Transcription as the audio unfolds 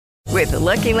With the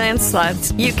Lucky Land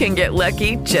Slots, you can get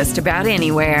lucky just about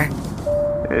anywhere.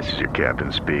 This is your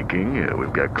captain speaking.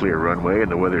 We've got clear runway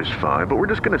and the weather's fine, but we're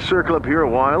just going to circle up here a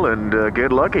while and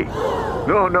get lucky.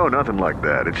 No, nothing like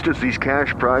that. It's just these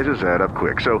cash prizes add up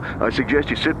quick. So I suggest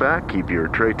you sit back, keep your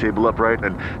tray table upright,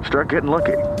 and start getting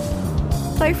lucky.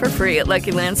 Play for free at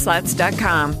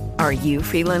LuckyLandSlots.com. Are you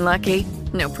feeling lucky?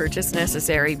 No purchase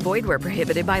necessary. Void where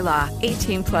prohibited by law.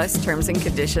 18 plus terms and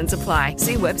conditions apply.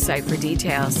 See website for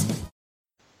details.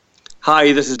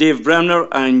 Hi, this is Dave Bremner,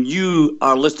 and you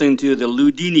are listening to the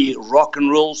Ludini Rock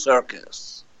and Roll Circus.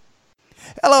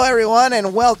 Hello, everyone,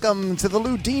 and welcome to the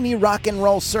Ludini Rock and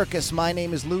Roll Circus. My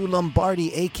name is Lou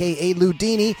Lombardi, a.k.a.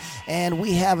 Ludini, and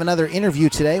we have another interview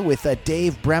today with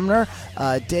Dave Bremner.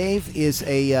 Dave is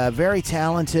a very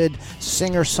talented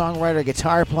singer, songwriter,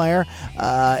 guitar player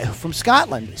from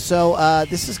Scotland. So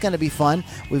this is going to be fun.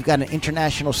 We've got an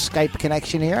international Skype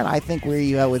connection here, and I think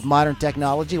with modern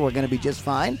technology, we're going to be just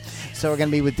fine. So we're going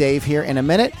to be with Dave here in a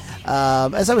minute.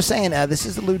 As I was saying, this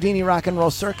is the Ludini Rock and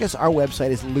Roll Circus. Our website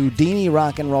is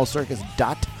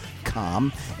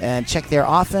ludinirockandrollcircus.com, and check there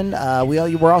often.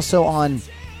 We're also on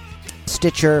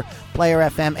Stitcher, Player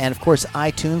FM, and of course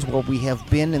iTunes, where we have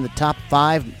been in the top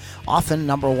 5, often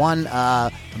number 1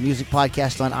 music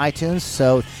podcast on iTunes.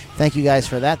 So thank you guys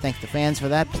for that. Thank the fans for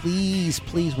that. Please,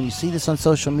 when you see this on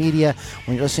social media,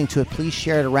 when you're listening to it, please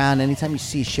share it around. Anytime you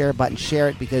see a share button, share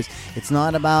it, because it's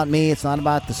not about me. It's not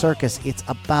about the circus. It's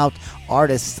about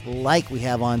artists like we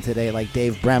have on today, like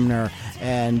Dave Bremner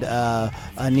and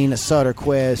Nina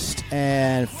Soderquist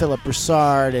and Philip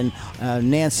Broussard and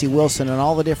Nancy Wilson and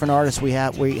all the different artists we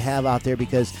have out there,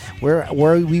 because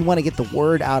we want to get the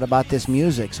word out about this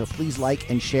music. So please like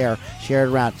and share it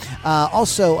around.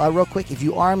 Also, real quick, if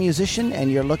you are a musician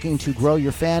and you're looking to grow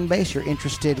your fan base, you're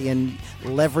interested in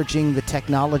leveraging the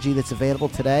technology that's available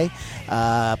today,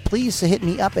 please hit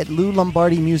me up at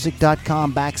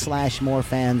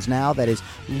loulombardimusic.com/morefans-now. That is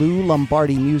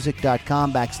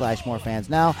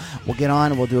loulombardimusic.com/morefans-now. We'll get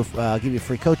on and we'll give you a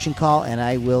free coaching call, and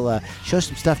I will show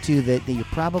some stuff to you that you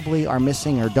probably are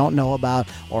missing or don't know about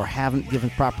or haven't given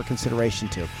proper consideration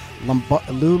to.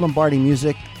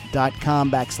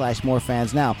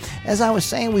 loulombardimusic.com/morefans-now. As I was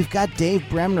saying, we've got Dave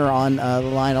Bremner on the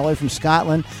line all the way from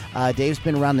Scotland. Dave's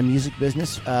been around the music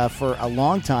business for a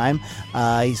long time.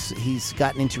 He's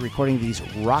gotten into recording these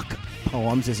rock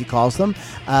poems, as he calls them,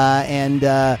 and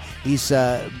he's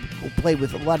played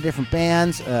with a lot of different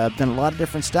bands, done a lot of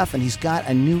different stuff, and he's got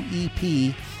a new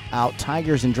EP out,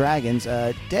 Tigers and Dragons.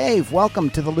 Dave, welcome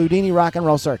to the Ludini Rock and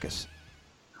Roll Circus.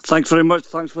 Thanks very much.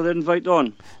 Thanks for the invite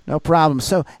on. No problem.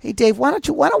 So, hey, Dave, why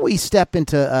don't we step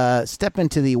into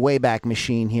the Wayback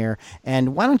Machine here,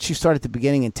 and why don't you start at the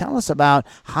beginning and tell us about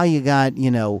how you got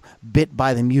bit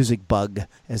by the music bug,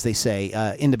 as they say,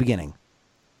 in the beginning.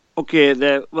 Okay.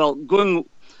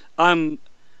 I'm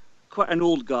quite an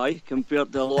old guy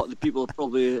compared to a lot of the people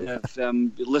probably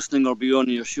listening or be on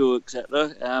your show,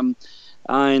 etc.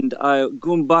 And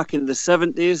going back in the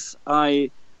 70s, I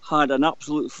had an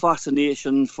absolute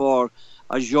fascination for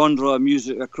a genre of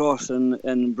music across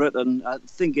in Britain. I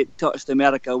think it touched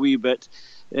America a wee bit,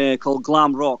 called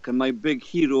glam rock, and my big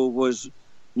hero was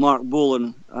Mark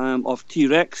Bolan of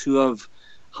T-Rex, who have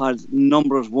had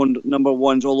number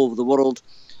ones all over the world,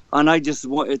 and I just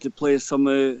wanted to play some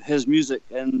of his music.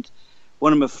 And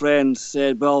one of my friends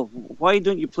said, well, why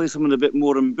don't you play something a bit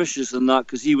more ambitious than that,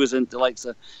 because he was into likes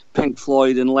of Pink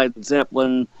Floyd and Led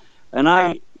Zeppelin, and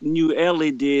I knew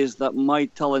early days that my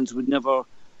talents would never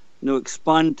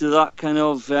expand to that kind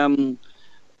of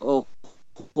whole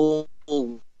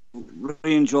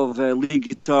range of lead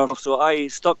guitar. So I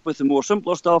stuck with the more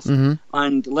simpler stuff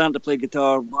and learned to play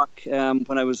guitar back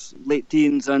when I was late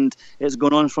teens, and it's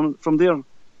gone on from there.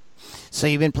 So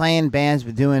you've been playing bands,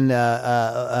 been doing. You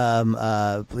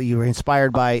were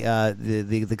inspired by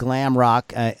the glam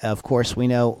rock. Of course, we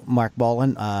know Mark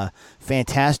Bolan,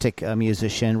 fantastic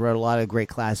musician, wrote a lot of great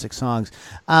classic songs.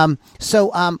 Tell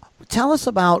us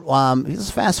about.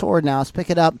 Let's fast forward now. Let's pick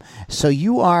it up. So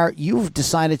you've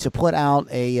decided to put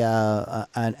out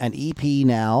an EP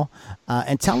now,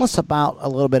 and tell us a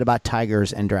little bit about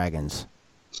Tigers and Dragons.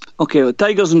 Okay, well,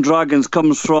 Tigers and Dragons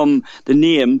comes from the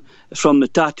name, from the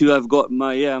tattoo I've got in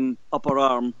my upper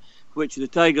arm, which the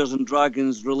Tigers and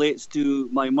Dragons relates to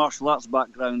my martial arts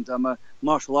background. I'm a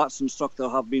martial arts instructor,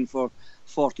 have been for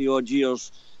 40 odd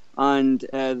years, and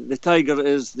the tiger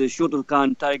is the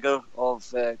Shotokan tiger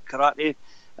of karate,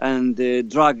 and the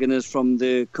dragon is from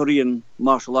the Korean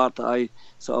martial art that I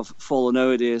sort of follow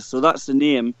nowadays. So that's the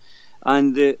name,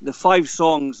 and the 5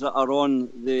 songs that are on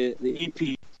the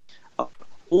EP.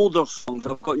 Older songs.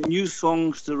 I've got new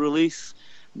songs to release,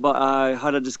 But I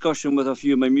had a discussion with a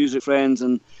few of my music friends,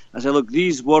 and I said, look,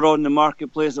 these were on the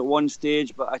marketplace at one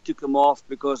stage, but I took them off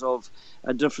because of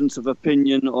a difference of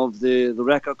opinion of the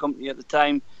record company at the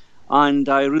time. And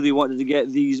I really wanted to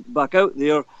get these back out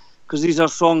there because these are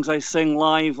songs I sing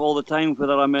live all the time,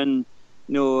 whether I'm in,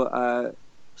 a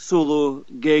solo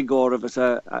gig or if it's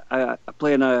I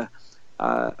play in an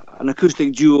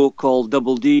acoustic duo called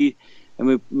Double D.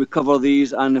 And we cover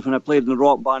these, and when I played in the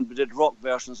rock band, we did rock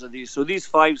versions of these. So these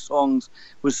 5 songs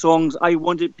were songs I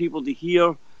wanted people to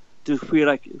hear, to where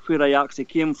I actually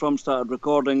came from, started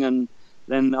recording, and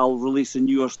then I'll release the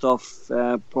newer stuff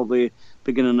probably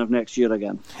beginning of next year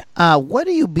again. What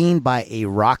do you mean by a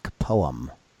rock poem?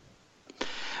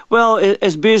 Well,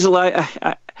 it's basically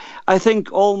I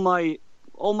think all my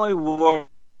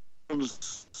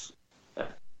words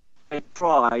I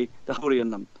try to hurry in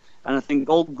them. And I think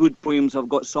all good poems have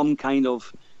got some kind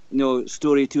of,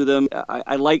 story to them.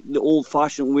 I like the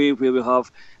old-fashioned way where we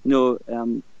have,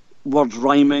 words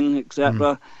rhyming,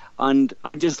 etc. And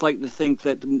I just like to think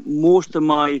that most of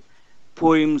my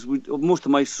poems, most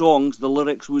of my songs, the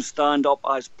lyrics would stand up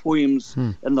as poems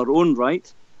in their own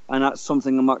right. And that's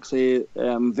something I'm actually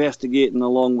investigating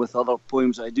along with other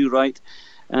poems I do write,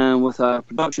 with a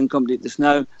production company just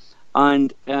now.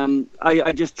 And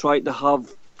I just tried to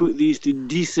put these to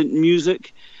decent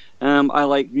music. I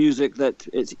like music that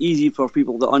it's easy for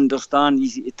people to understand,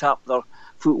 easy to tap their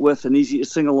foot with, and easy to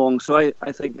sing along. So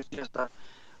I think it's just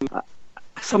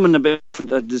something a bit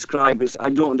to describe. Is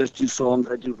I don't just do songs,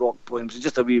 I do rock poems. It's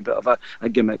just a wee bit of a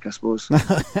gimmick, I suppose.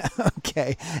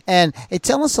 Okay. And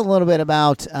tell us a little bit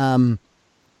about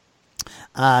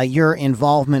your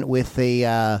involvement with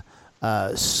the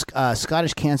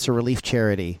Scottish cancer relief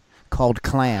charity called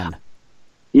Clan.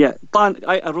 Yeah,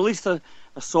 I released a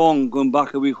song going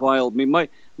back a wee while. I mean,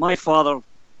 my father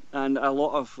and a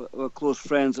lot of close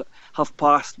friends have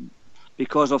passed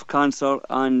because of cancer,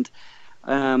 and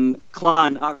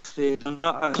Clan actually done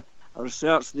a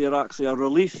research. They're actually a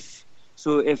relief.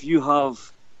 So if you're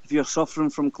suffering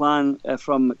from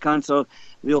from cancer,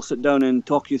 they'll sit down and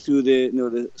talk you through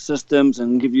the systems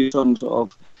and give you some sort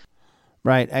of.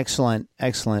 Right, excellent.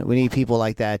 We need people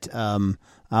like that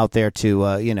out there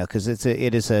to, because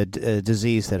it is a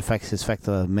disease that affects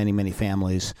many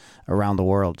families around the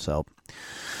world. So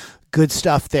good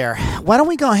stuff there. Why don't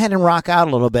we go ahead and rock out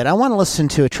a little bit? I want to listen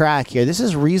to a track here. This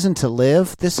is "Reason to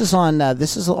Live." This is on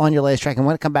your latest track. I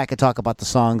want to come back and talk about the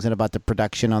songs and about the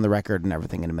production on the record and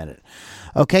everything in a minute.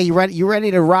 Okay, you ready? You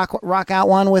ready to rock out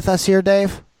one with us here,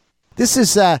 Dave? This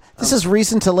is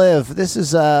 "Reason to Live." This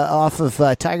is off of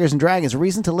Tigers and Dragons.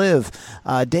 "Reason to Live."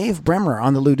 Dave Bremner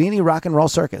on the Ludini Rock and Roll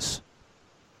Circus.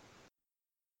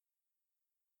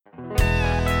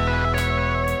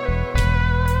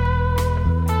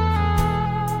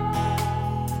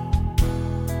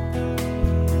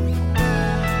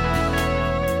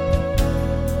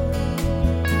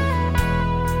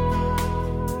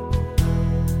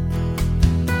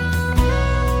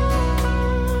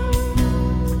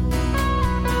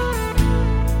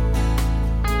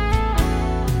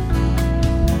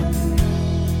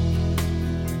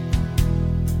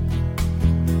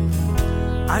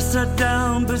 I sat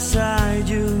down beside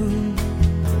you.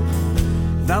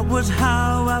 That was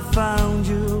how I found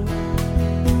you.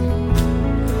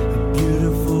 A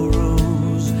beautiful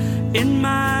rose in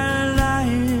my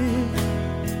life.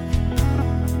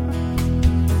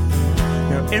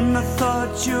 You're in my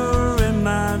thoughts, you're in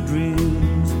my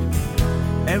dreams.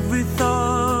 Every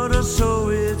thought or so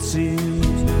it seems.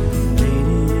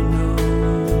 Lady, you know,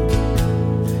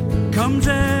 it comes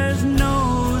as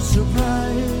no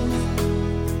surprise.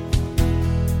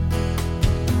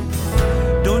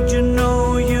 Don't you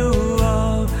know you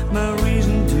are my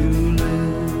reason to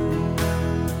live?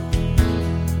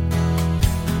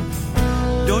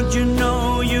 Don't you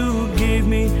know you gave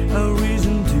me a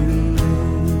reason to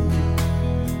live?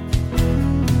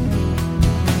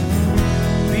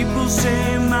 People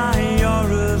say my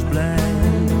aura's black.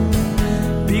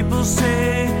 People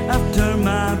say I've turned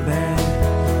my back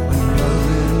on love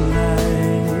and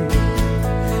life.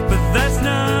 But that's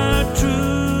not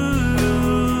true.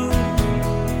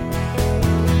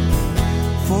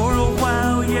 For a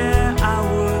while, yeah, I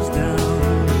was down.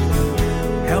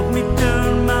 Help me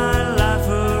turn my life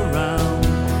around.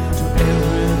 So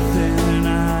everything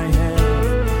I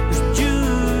have is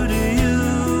due to you.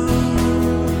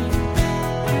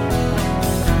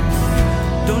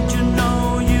 Don't you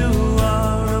know you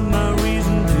are my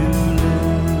reason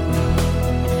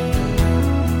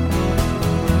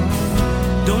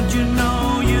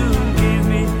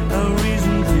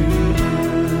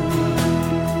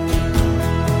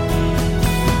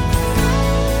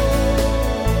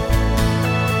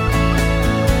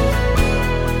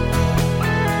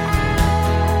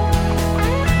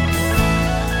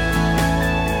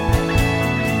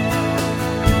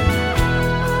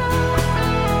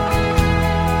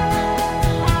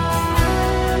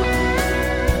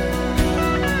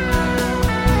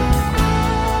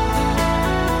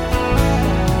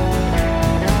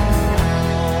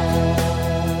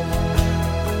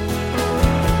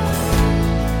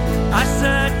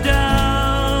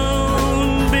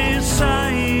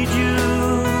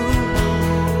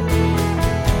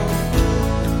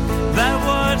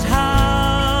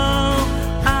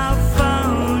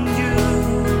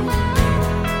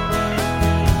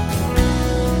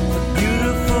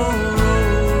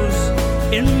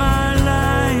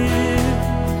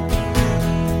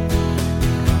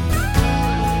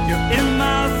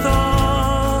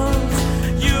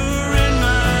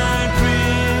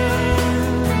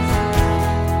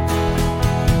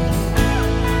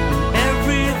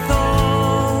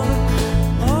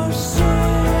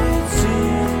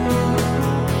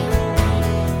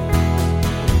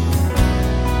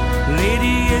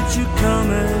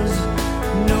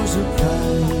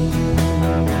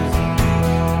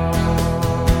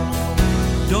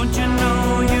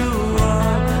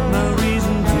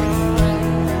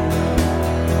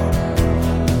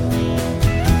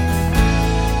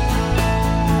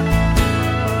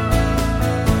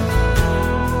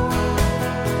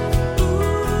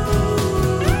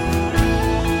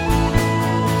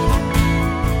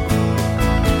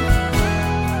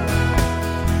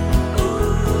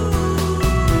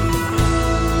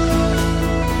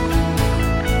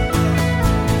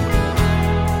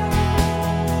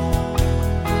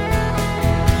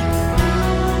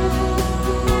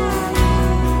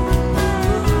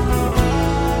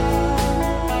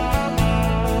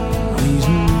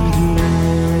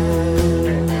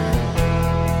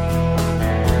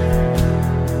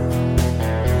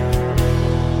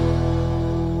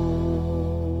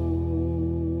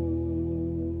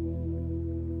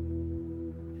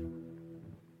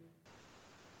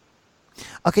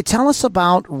Okay, tell us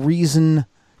about Reason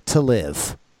to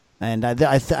Live. And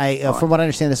from what I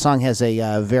understand, the song has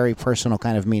a very personal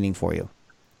kind of meaning for you.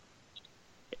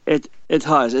 It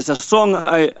has. It's a song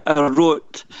I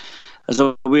wrote as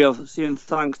a way of saying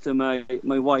thanks to my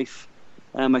wife,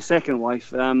 my second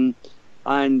wife, and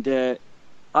I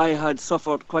had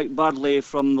suffered quite badly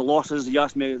from the losses. You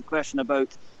asked me a question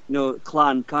about,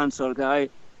 clan cancer. I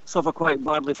suffer quite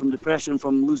badly from depression,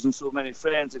 from losing so many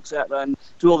friends, etc. And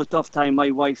through all the tough time, my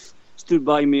wife stood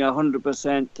by me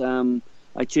 100%.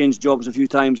 I changed jobs a few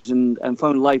times and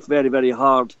found life very, very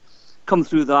hard. Come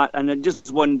through that, and then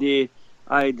just one day,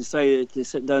 I decided to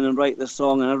sit down and write this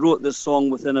song, and I wrote this song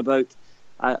within about,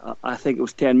 I think it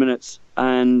was 10 minutes,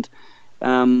 and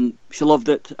she loved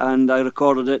it, and I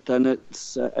recorded it, and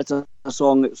it's a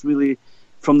song that's really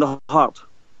from the heart.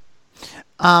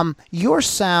 Your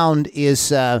sound is,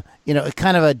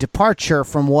 kind of a departure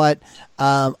from what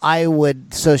I would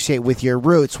associate with your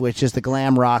roots, which is the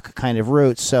glam rock kind of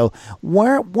roots. So,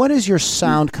 what is your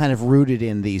sound kind of rooted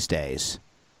in these days?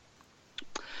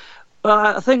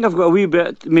 I think I've got a wee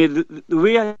bit. The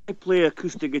way I play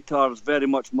acoustic guitar is very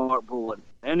much Mark Bolan.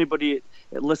 Anybody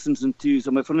that listens to,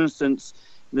 so for instance,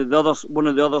 one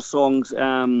of the other songs,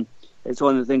 it's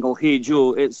on the thing called Hey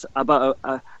Joe. It's about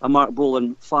a Mark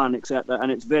Bolan fan, etc.,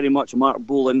 and it's very much Mark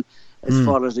Bolan as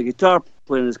far as the guitar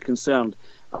playing is concerned.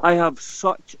 I have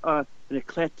such an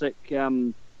eclectic,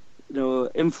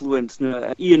 influence.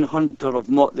 Ian Hunter of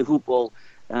Motley Hoople,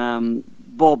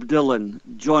 Bob Dylan,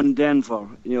 John Denver.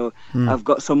 I've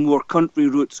got some more country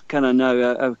roots kind of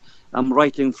now. I'm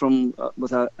writing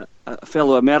with a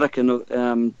fellow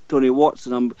American, Tony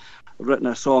Watson. I've written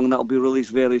a song that'll be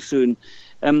released very soon.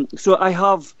 So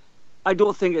I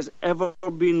don't think it's ever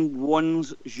been one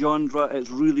genre. It's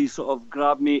really sort of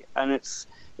grabbed me, and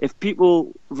if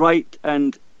people write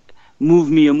and move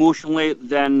me emotionally,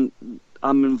 then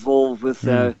I'm involved with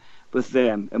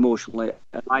them emotionally.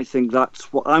 And I think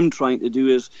that's what I'm trying to do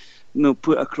is,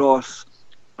 put across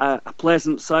a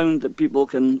pleasant sound that people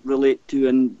can relate to,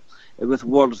 and with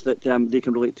words that they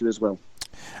can relate to as well.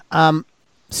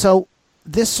 So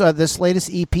this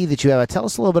latest EP that you have, tell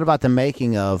us a little bit about the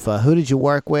making of. Who did you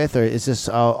work with, or is this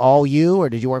all you, or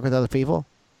did you work with other people?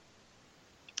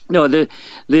 No,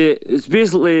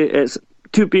 it's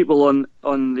two people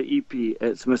on the EP.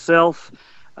 It's myself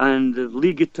and the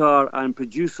lead guitar and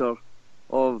producer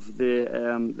of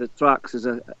the tracks is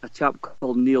a chap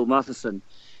called Neil Matheson,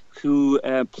 who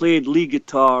played lead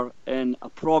guitar in a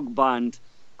prog band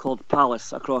called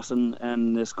Palace across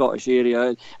in the Scottish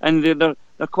area, and they're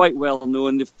quite well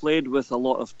known. They've played with a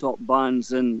lot of top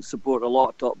bands and support a lot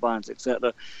of top bands,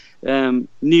 etc.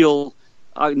 Neil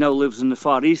now lives in the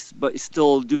Far East, but he's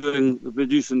still doing the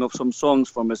producing of some songs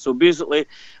for me. So basically,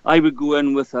 I would go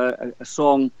in with a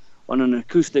song on an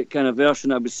acoustic kind of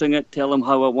version. I would sing it, tell him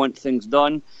how I want things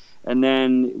done, and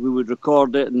then we would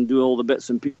record it and do all the bits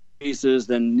and pieces.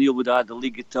 Then Neil would add the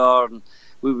lead guitar, and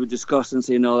we would discuss and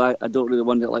say, no, I don't really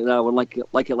want it like that. I would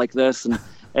like it like this,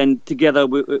 and together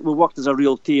we worked as a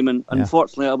real team. And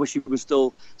unfortunately, I wish you were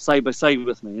still side by side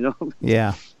with me.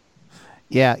 Yeah.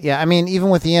 I mean, even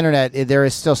with the internet, there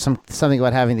is still something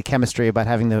about having the chemistry, about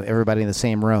having everybody in the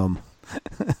same room.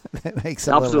 That makes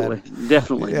it absolutely,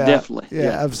 definitely.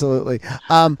 Yeah, absolutely.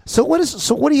 So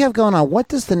what do you have going on? What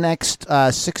does the next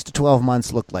 6 to 12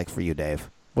 months look like for you,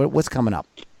 Dave? What's coming up?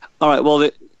 All right. Well,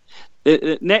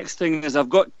 the next thing is I've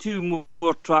got three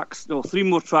more tracks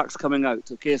coming out.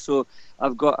 Okay, so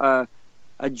I've got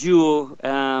a duo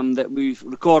that we've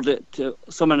recorded,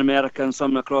 some in America and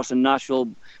some across in Nashville.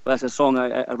 That's a song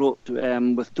I wrote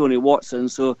with Tony Watson.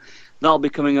 So that'll be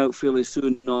coming out fairly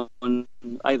soon on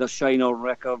either Shiner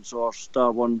Records or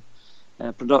Star One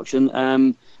production.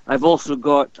 I've also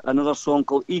got another song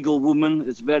called Eagle Woman.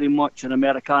 It's very much an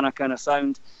Americana kind of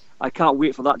sound. I can't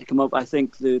wait for that to come up. I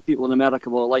think the people in America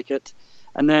will like it.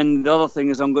 And then the other thing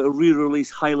is I'm going to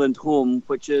re-release Highland Home,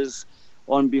 which is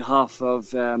on behalf of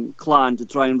Clan to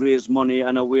try and raise money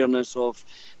and awareness of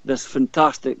this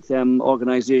fantastic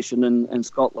organisation in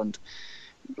Scotland.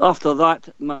 After that,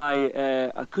 my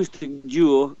acoustic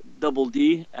duo, Double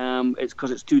D, it's because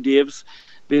it's two Daves.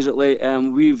 Basically,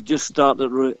 we've just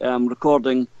started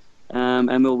recording,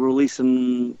 and we'll release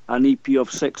an EP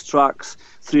of 6 tracks,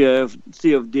 three of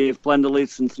Dave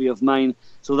Plenderleith's and 3 of mine.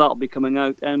 So that'll be coming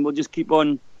out, and we'll just keep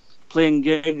on playing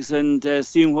gigs and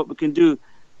seeing what we can do.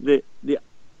 The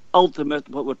ultimate,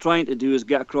 what we're trying to do is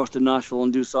get across to Nashville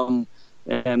and do some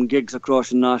gigs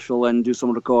across in Nashville and do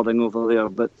some recording over there.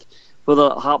 But whether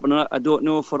that'll happen or not, I don't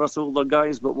know for us older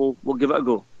guys, but we'll give it a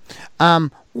go.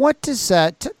 What does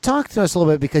talk to us a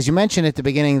little bit, because you mentioned at the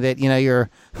beginning that you're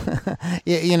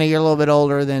you're a little bit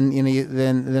older than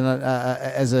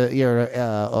as you're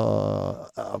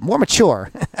a more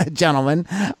mature gentleman.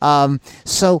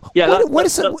 So Yeah, what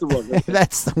is that's the word.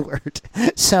 that's the word.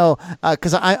 So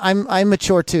because I'm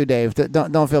mature too, Dave.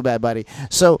 Don't feel bad, buddy.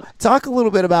 So talk a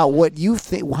little bit about what you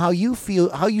think, how you feel,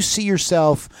 how you see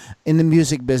yourself in the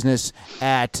music business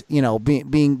at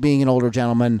being an older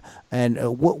gentleman, and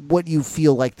what you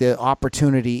feel like the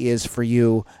opportunity is for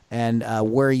you, and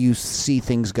where you see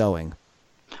things going.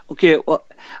 Okay, well,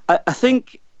 I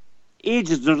think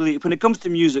age is really, when it comes to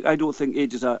music, I don't think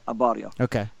age is a barrier.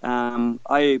 Okay.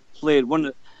 I played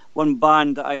one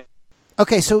band that I.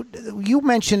 Okay, so you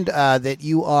mentioned that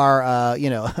you are,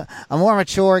 a more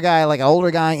mature guy, like an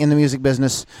older guy in the music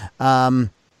business.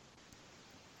 And,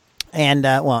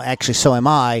 well, actually, so am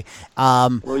I.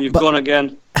 Well, you've gone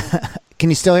again. Can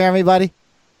you still hear me, buddy?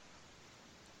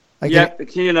 Yeah,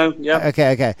 yeah.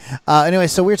 Okay. Anyway,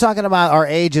 so we were talking about our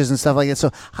ages and stuff like that. So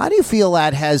how do you feel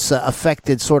that has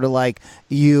affected sort of like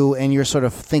you and your sort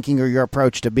of thinking or your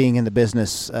approach to being in the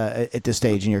business at this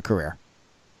stage in your career?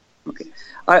 Okay.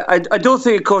 I don't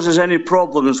think it causes any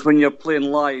problems when you're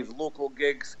playing live, local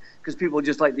gigs, because people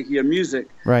just like to hear music.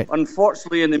 Right.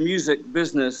 Unfortunately, in the music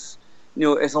business,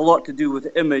 it's a lot to do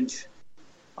with image.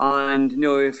 And,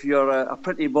 if you're a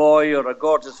pretty boy or a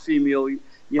gorgeous female, you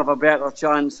have a better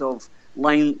chance of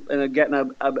getting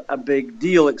a big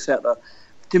deal, etc.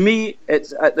 To me,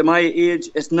 it's at my age,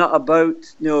 it's not about,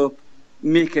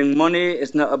 making money.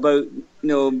 It's not about,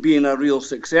 being a real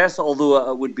success,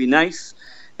 although it would be nice.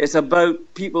 It's about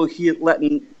people let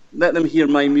them hear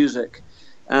my music.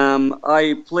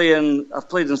 I've played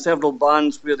in several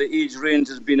bands where the age range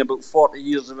has been about 40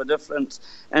 years of a difference,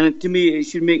 and to me, it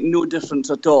should make no difference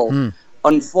at all.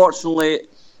 Unfortunately,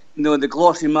 the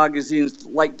glossy magazines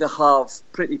like to have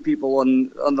pretty people on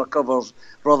their covers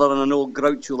rather than an old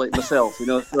groucho like myself.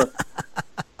 So.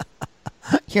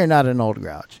 You're not an old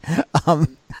grouch.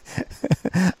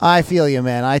 I feel you,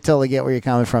 man. I totally get where you're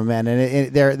coming from, man.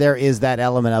 And there is that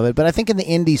element of it. But I think in the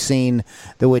indie scene,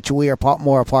 which we are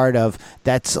more a part of,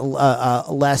 that's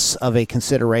less of a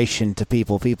consideration to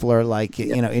people. People are like,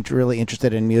 really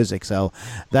interested in music. So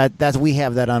that's we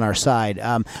have that on our side.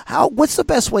 What's the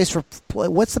best way for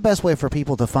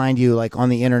people to find you, like on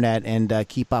the internet, and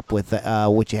keep up with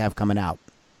what you have coming out?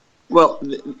 Well,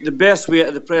 the best way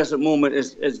at the present moment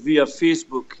is via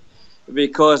Facebook,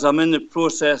 because I'm in the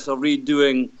process of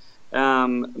redoing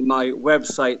my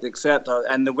website, etc.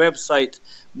 And the website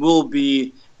will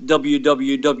be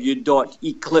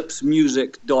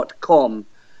www.eclipsemusic.com,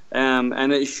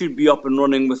 and it should be up and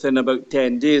running within about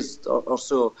 10 days or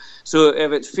so. So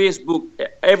if it's Facebook,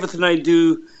 everything I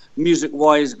do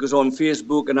music-wise goes on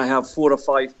Facebook, and I have 4 or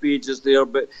 5 pages there.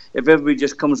 But if everybody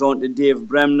just comes on to Dave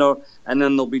Bremner, and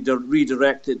then they'll be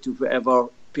redirected to whatever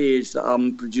page that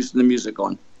I'm producing the music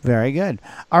on. Very good.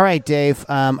 All right, Dave.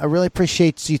 I really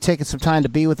appreciate you taking some time to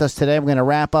be with us today. I'm going to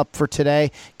wrap up for today.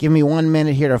 Give me 1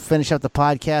 minute here to finish up the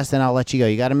podcast, and I'll let you go.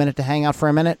 You got a minute to hang out for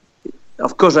a minute?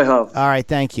 Of course I have. All right,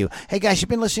 thank you. Hey, guys, you've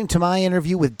been listening to my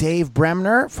interview with Dave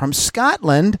Bremner from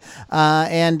Scotland,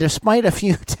 and despite a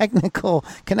few technical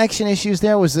connection issues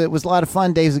there, it was a lot of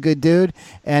fun. Dave's a good dude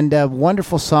and a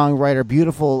wonderful songwriter,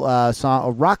 beautiful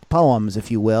song, rock poems,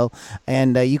 if you will,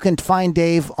 and you can find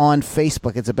Dave on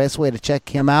Facebook. It's the best way to check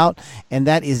him out, and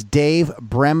that is Dave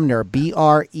Bremner,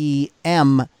 Bremner.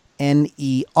 And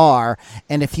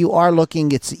if you are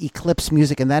looking, it's Eclipse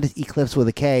Music, and that is Eclipse with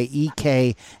a K,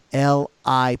 EKLIPSE.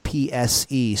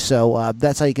 So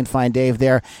that's how you can find Dave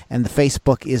there, and the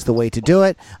Facebook is the way to do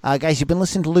it. Guys, you've been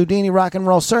listening to Ludini Rock and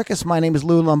Roll Circus. My name is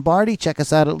Lou Lombardi. Check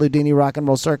us out at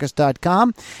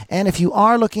LudiniRockandRollCircus.com. And if you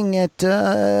are looking at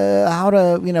how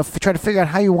to, try to figure out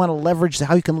how you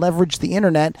can leverage the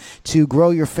internet to grow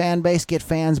your fan base, get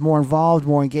fans more involved,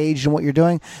 more engaged in what you're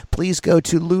doing, please go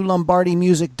to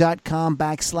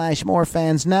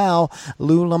LouLombardiMusic.com/morefans-now,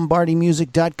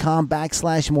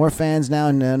 LouLombardiMusic.com/morefans-now,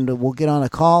 and we'll get on a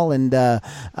call and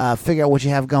figure out what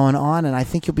you have going on, and I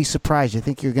think you'll be surprised. I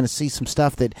think you're going to see some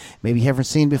stuff that maybe you haven't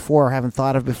seen before or haven't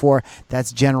thought of before.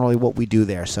 That's generally what we do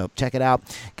there, so check it out.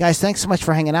 Guys, thanks so much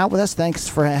for hanging out with us.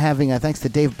 Thanks to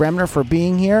Dave Bremner for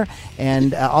being here,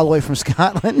 and all the way from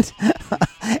Scotland.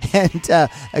 And a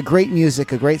great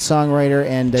music, a great songwriter,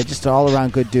 and just an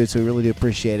all-around good dude, so we really do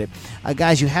appreciate it.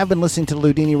 Guys, you have been listening to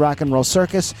Ludini Rock and Roll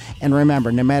Circus, and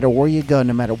remember, no matter where you go,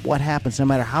 no matter what happens, no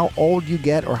matter how old you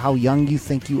get or how young you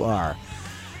think you are,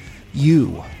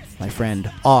 you, my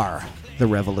friend, are the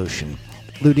revolution.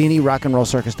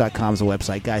 LudiniRockandRollCircus.com is the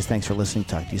website. Guys, thanks for listening.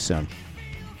 Talk to you soon.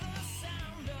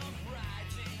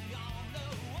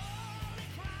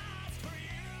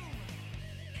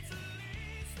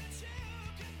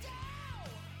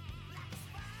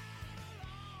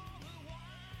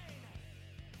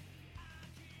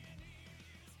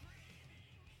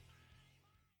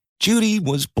 Judy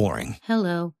was boring.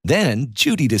 Hello. Then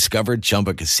Judy discovered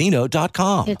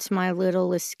ChumbaCasino.com. It's my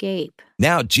little escape.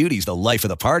 Now Judy's the life of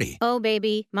the party. Oh,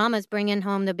 baby, mama's bringing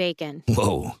home the bacon.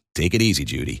 Whoa, take it easy,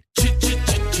 Judy.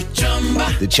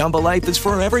 The Chumba life is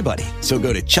for everybody. So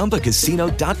go to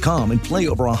ChumbaCasino.com and play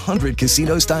over 100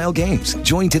 casino-style games.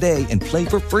 Join today and play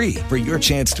for free for your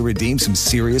chance to redeem some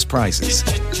serious prizes.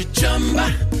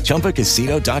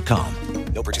 ChumbaCasino.com.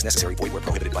 No purchase necessary. Void where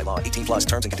prohibited by law. 18 plus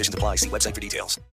terms and conditions apply. See website for details.